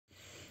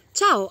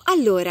Ciao,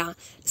 allora,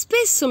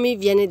 spesso mi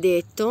viene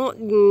detto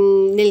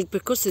nel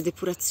percorso di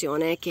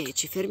depurazione che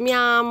ci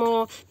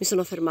fermiamo, mi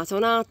sono fermata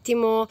un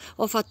attimo,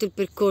 ho fatto il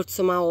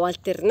percorso ma ho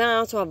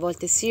alternato, a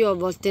volte sì, a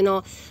volte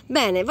no.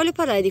 Bene, voglio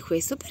parlare di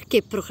questo,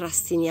 perché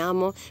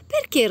procrastiniamo?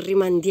 Perché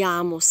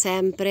rimandiamo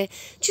sempre?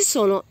 Ci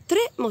sono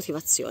tre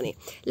motivazioni.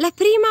 La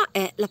prima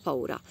è la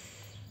paura.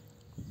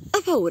 Ha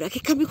paura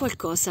che cambi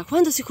qualcosa.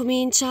 Quando si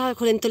comincia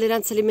con le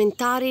intolleranze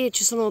alimentari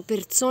ci sono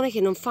persone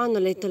che non fanno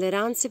le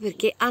intolleranze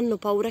perché hanno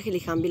paura che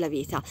li cambi la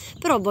vita,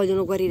 però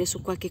vogliono guarire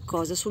su qualche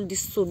cosa, sul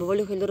disturbo,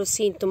 vogliono che il loro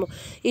sintomo,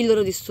 il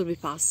loro disturbi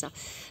passa.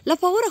 La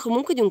paura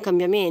comunque di un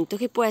cambiamento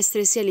che può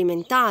essere sia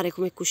alimentare,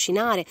 come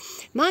cucinare,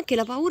 ma anche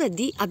la paura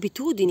di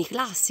abitudini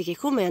classiche,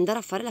 come andare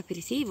a fare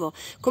l'aperitivo,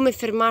 come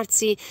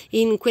fermarsi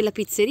in quella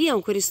pizzeria o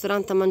in quel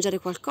ristorante a mangiare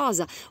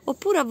qualcosa,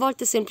 oppure a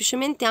volte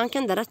semplicemente anche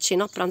andare a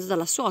cena o a pranzo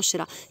dalla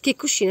suocera che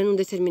cucina in un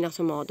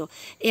determinato modo,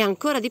 e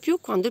ancora di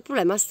più quando il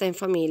problema sta in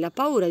famiglia,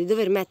 paura di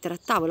dover mettere a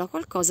tavola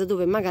qualcosa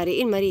dove magari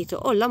il marito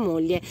o la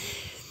moglie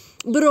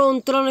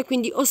brontolano e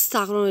quindi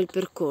ostacolano il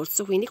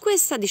percorso. Quindi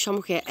questa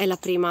diciamo che è il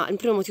primo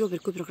motivo per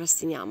cui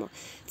procrastiniamo.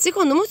 Il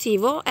secondo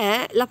motivo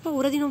è la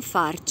paura di non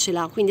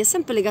farcela, quindi è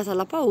sempre legata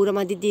alla paura,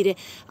 ma di dire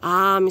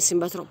mi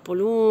sembra troppo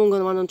lungo,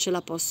 ma non ce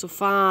la posso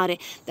fare,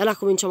 e allora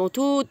cominciamo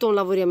tutto un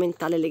lavoro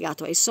mentale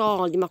legato ai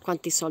soldi, ma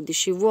quanti soldi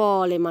ci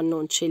vuole, ma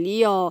non ce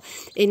li ho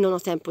e non ho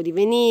tempo di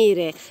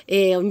venire,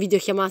 e in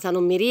videochiamata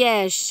non mi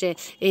riesce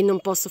e non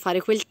posso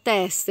fare quel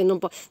test,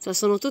 insomma,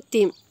 sono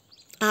tutti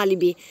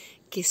alibi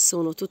che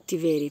sono tutti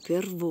veri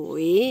per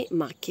voi,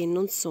 ma che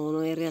non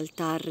sono in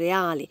realtà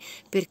reali,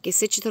 perché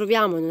se ci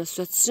troviamo in una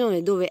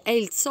situazione dove è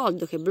il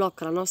soldo che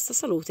blocca la nostra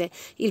salute,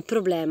 il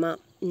problema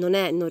non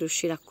è non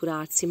riuscire a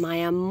curarsi, ma è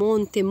a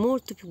monte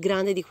molto più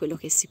grande di quello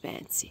che si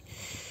pensi.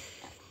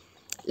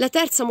 La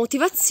terza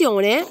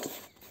motivazione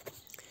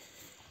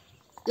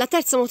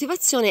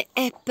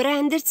è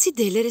prendersi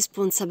delle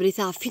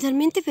responsabilità,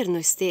 finalmente per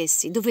noi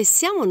stessi, dove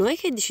siamo noi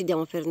che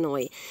decidiamo per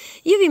noi.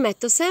 Io vi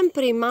metto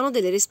sempre in mano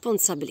delle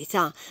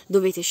responsabilità,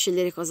 dovete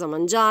scegliere cosa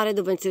mangiare,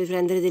 dovete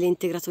prendere degli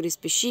integratori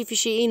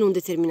specifici in un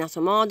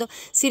determinato modo,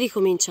 si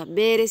ricomincia a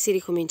bere, si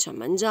ricomincia a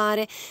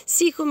mangiare,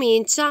 si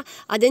comincia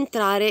ad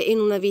entrare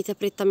in una vita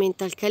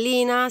prettamente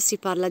alcalina, si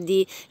parla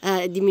di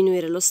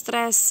diminuire lo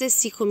stress,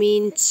 si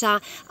comincia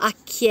a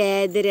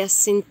chiedere, a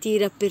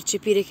sentire, a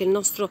percepire che la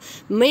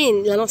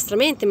nostra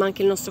mente ma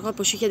anche il nostro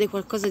corpo ci chiede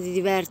qualcosa di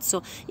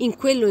diverso in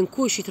quello in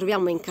cui ci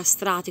troviamo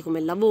incastrati, come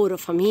lavoro,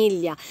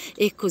 famiglia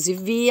e così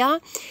via,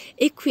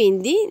 e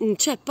quindi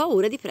c'è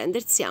paura di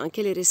prendersi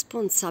anche le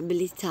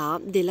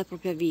responsabilità della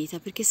propria vita,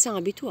 perché siamo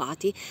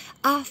abituati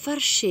a far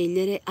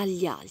scegliere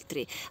agli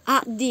altri,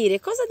 a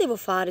dire cosa devo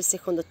fare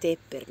secondo te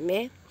per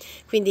me.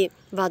 Quindi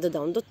vado da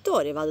un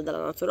dottore, vado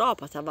dalla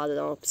naturopata, vado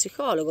da uno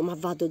psicologo, ma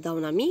vado da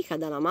un'amica,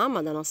 da una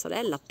mamma, da una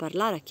sorella a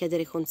parlare, a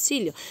chiedere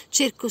consiglio,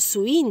 cerco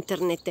su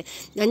internet,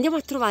 andiamo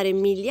a trovare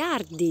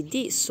miliardi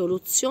di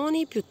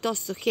soluzioni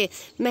piuttosto che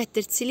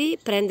mettersi lì,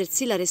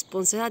 prendersi la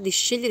responsabilità di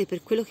scegliere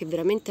per quello che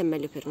veramente è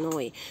meglio per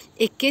noi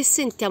e che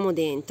sentiamo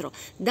dentro,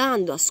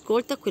 dando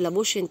ascolto a quella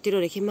voce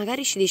interiore che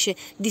magari ci dice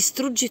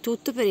distruggi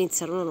tutto per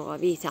iniziare una nuova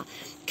vita,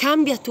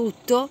 cambia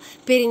tutto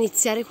per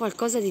iniziare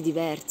qualcosa di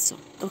diverso,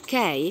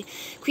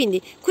 ok?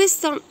 Quindi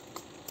queste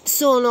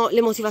sono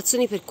le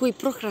motivazioni per cui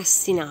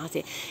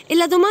procrastinate, e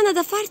la domanda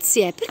da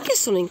farsi è: perché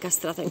sono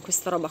incastrata in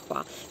questa roba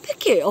qua?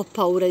 Perché ho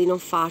paura di non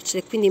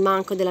farcela e quindi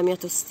manco della mia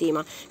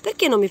autostima?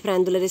 Perché non mi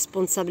prendo le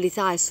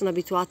responsabilità e sono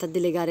abituata a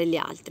delegare agli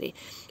altri?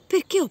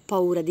 Perché ho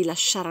paura di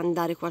lasciare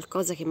andare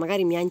qualcosa che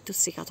magari mi ha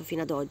intossicato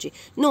fino ad oggi?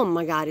 Non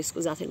magari,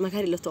 scusate,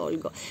 magari lo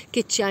tolgo,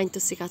 che ci ha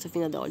intossicato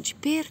fino ad oggi.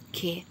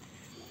 Perché?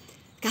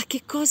 A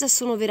che cosa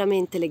sono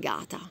veramente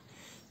legata?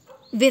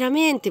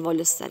 Veramente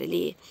voglio stare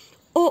lì?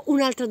 O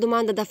un'altra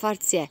domanda da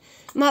farsi è: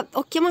 ma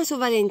ho chiamato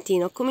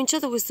Valentino, ho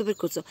cominciato questo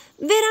percorso,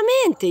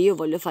 veramente io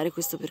voglio fare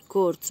questo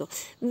percorso?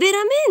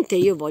 Veramente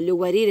io voglio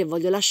guarire,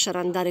 voglio lasciare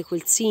andare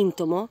quel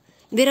sintomo?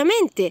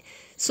 Veramente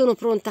sono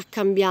pronta a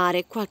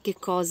cambiare qualche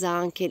cosa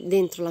anche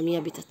dentro la mia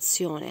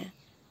abitazione?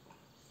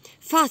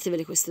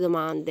 Fatevele queste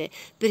domande,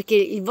 perché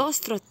il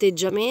vostro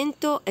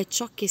atteggiamento è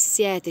ciò che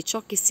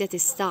siete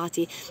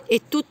stati,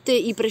 e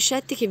tutti i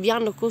precetti che vi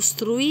hanno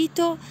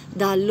costruito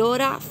da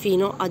allora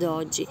fino ad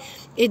oggi.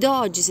 Ed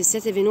oggi, se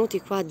siete venuti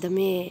qua da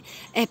me,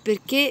 è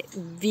perché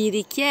vi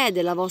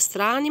richiede la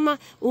vostra anima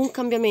un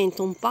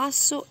cambiamento, un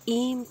passo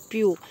in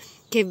più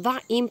che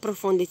va in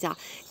profondità.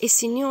 E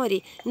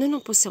signori, noi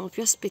non possiamo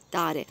più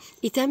aspettare,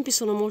 i tempi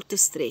sono molto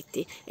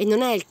stretti e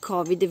non è il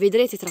Covid,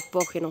 vedrete tra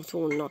poco in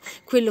autunno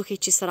quello che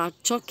ci sarà,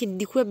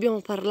 di cui abbiamo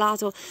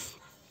parlato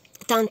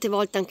tante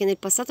volte anche nel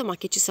passato, ma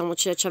che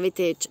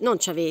non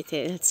ci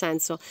avete, nel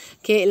senso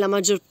che la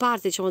maggior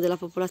parte, diciamo, della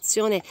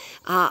popolazione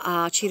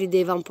ci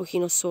rideva un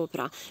pochino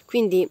sopra.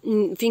 Quindi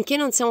finché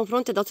non siamo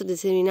pronti ad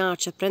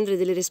autodeterminarci, a prendere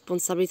delle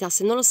responsabilità,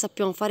 se non lo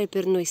sappiamo fare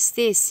per noi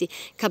stessi,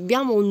 che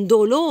abbiamo un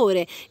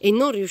dolore e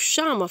non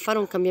riusciamo a fare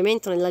un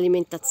cambiamento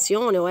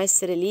nell'alimentazione o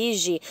essere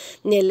ligi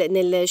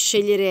nel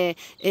scegliere,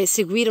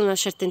 seguire una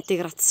certa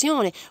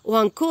integrazione, o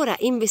ancora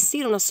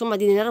investire una somma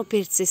di denaro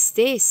per se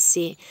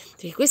stessi,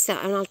 perché questa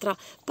è un'altra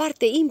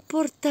parte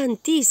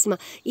importantissima.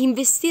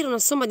 Investire una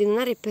somma di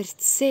denaro per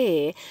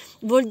sé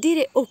vuol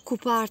dire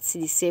occuparsi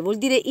di sé, vuol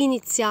dire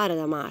iniziare ad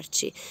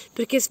amarci,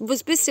 perché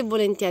spesso e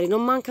volentieri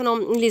non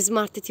mancano gli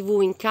smart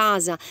TV in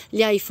casa,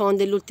 gli iPhone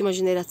dell'ultima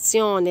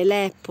generazione,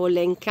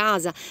 l'Apple in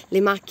casa, le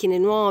macchine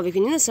nuove,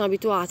 quindi noi siamo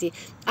abituati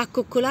a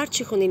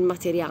coccolarci con il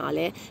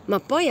materiale, ma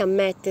poi a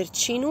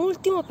metterci in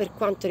ultimo per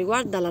quanto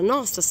riguarda la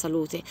nostra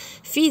salute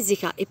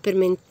fisica e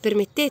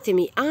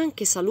permettetemi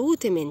anche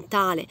salute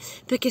mentale,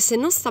 perché se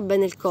non sta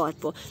bene il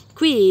corpo,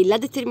 qui la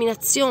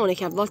determinazione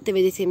che a volte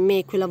vedete in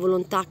me, quella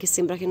volontà che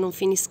sembra che non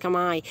finisca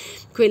mai,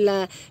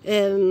 quel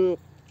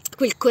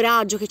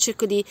coraggio che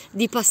cerco di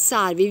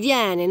passarvi,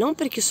 viene non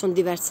perché io sono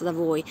diversa da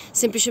voi,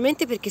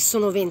 semplicemente perché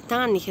sono 20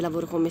 anni che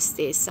lavoro con me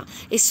stessa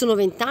e sono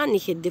 20 anni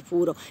che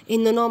depuro e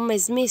non ho mai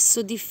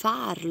smesso di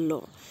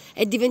farlo.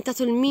 È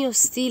diventato il mio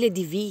stile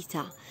di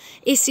vita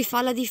e si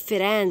fa la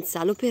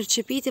differenza, lo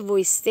percepite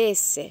voi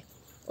stesse,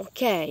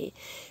 ok?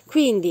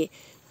 Quindi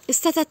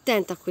state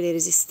attenta a quelle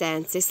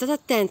resistenze, state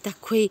attenta a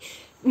quei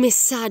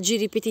messaggi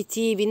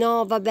ripetitivi,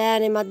 no va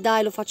bene ma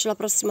dai lo faccio la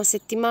prossima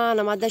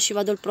settimana, ma dai ci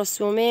vado il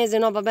prossimo mese,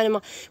 no va bene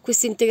ma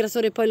questo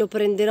integratore poi lo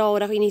prenderò,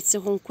 ora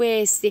inizio con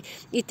questi,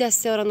 i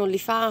test ora non li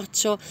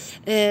faccio,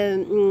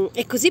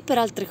 e così per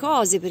altre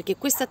cose, perché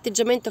questo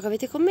atteggiamento che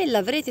avete con me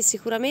l'avrete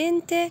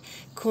sicuramente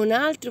con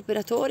altri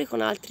operatori, con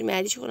altri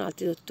medici, con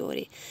altri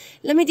dottori.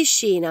 La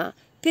medicina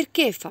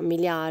perché fa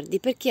miliardi?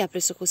 Perché ha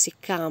preso così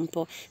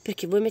campo?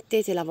 Perché voi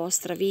mettete la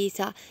vostra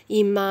vita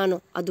in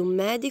mano ad un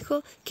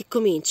medico che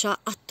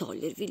comincia a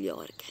togliervi gli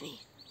organi.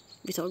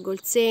 Vi tolgo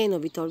il seno,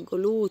 vi tolgo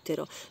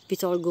l'utero, vi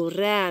tolgo un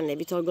rene,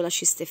 vi tolgo la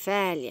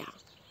cistefelia.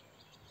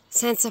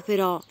 Senza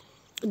però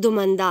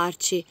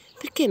domandarci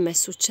perché mi è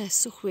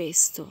successo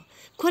questo?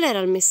 Qual era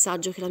il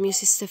messaggio che la mia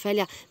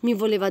cistefelia mi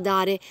voleva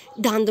dare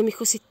dandomi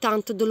così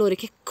tanto dolore?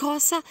 Che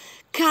cosa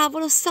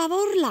cavolo stava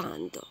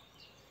urlando?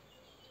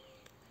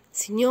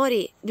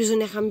 Signori,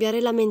 bisogna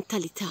cambiare la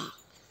mentalità,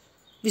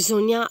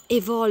 bisogna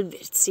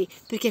evolversi,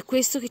 perché è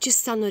questo che ci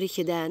stanno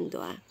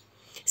richiedendo.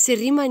 Se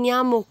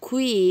rimaniamo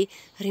qui,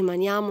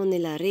 rimaniamo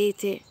nella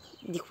rete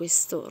di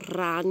questo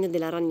ragno,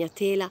 della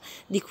ragnatela,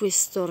 di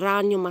questo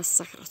ragno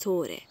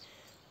massacratore,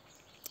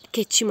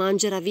 che ci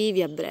mangerà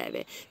vivi a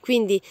breve.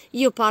 Quindi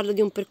io parlo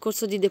di un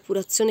percorso di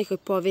depurazione che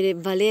può avere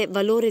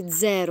valore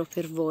zero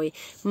per voi,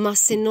 ma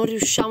se non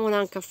riusciamo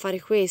neanche a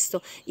fare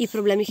questo, i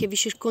problemi che vi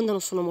circondano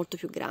sono molto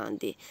più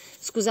grandi.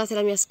 Scusate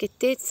la mia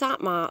schiettezza,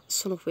 ma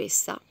sono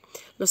questa.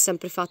 L'ho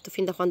sempre fatto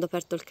fin da quando ho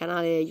aperto il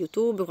canale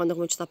YouTube, quando ho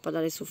cominciato a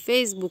parlare su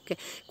Facebook,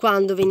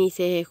 quando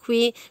venite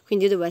qui,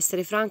 quindi io devo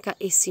essere franca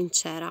e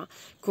sincera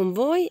con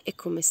voi e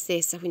con me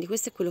stessa, quindi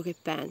questo è quello che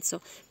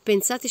penso.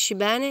 Pensateci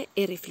bene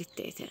e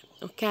riflettete,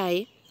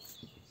 ok?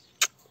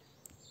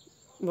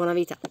 Buona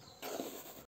vita!